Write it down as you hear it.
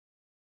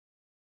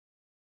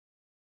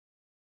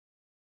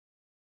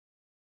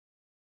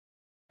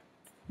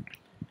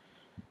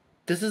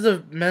This is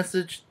a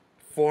message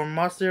for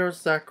Masahiro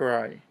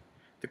Sakurai,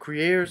 the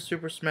creator of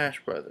Super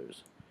Smash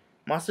Bros.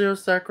 Masahiro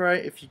Sakurai,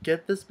 if you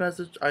get this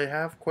message, I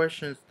have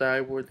questions that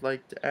I would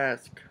like to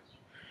ask.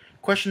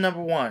 Question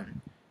number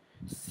 1.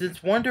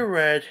 Since Wonder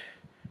Red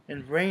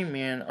and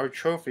Rayman are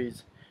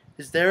trophies,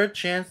 is there a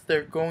chance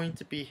they're going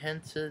to be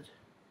hinted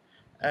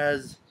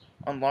as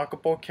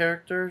unlockable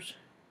characters?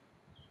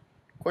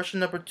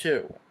 Question number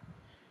 2.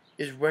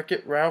 Is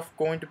Wreck-It Ralph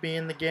going to be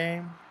in the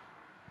game?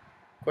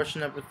 Question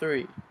number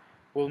 3.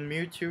 Will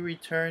Mewtwo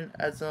return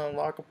as an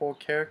unlockable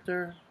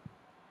character?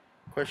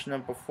 Question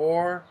number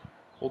 4.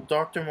 Will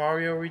Dr.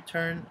 Mario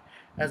return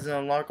as an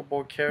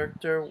unlockable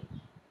character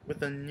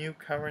with a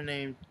newcomer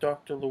named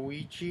Dr.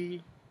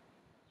 Luigi?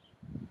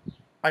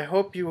 I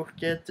hope you will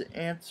get to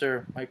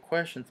answer my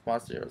questions,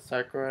 Masahiro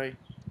Sakurai.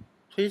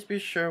 Please be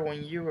sure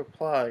when you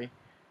reply,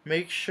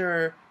 make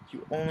sure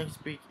you only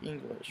speak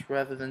English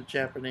rather than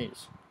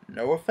Japanese.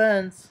 No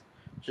offense,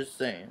 just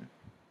saying.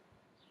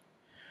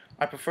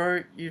 I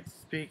prefer you to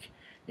speak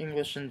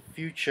English in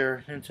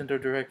future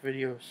Nintendo Direct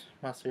videos,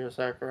 Masahiro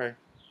Sakurai.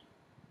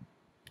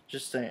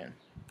 Just saying.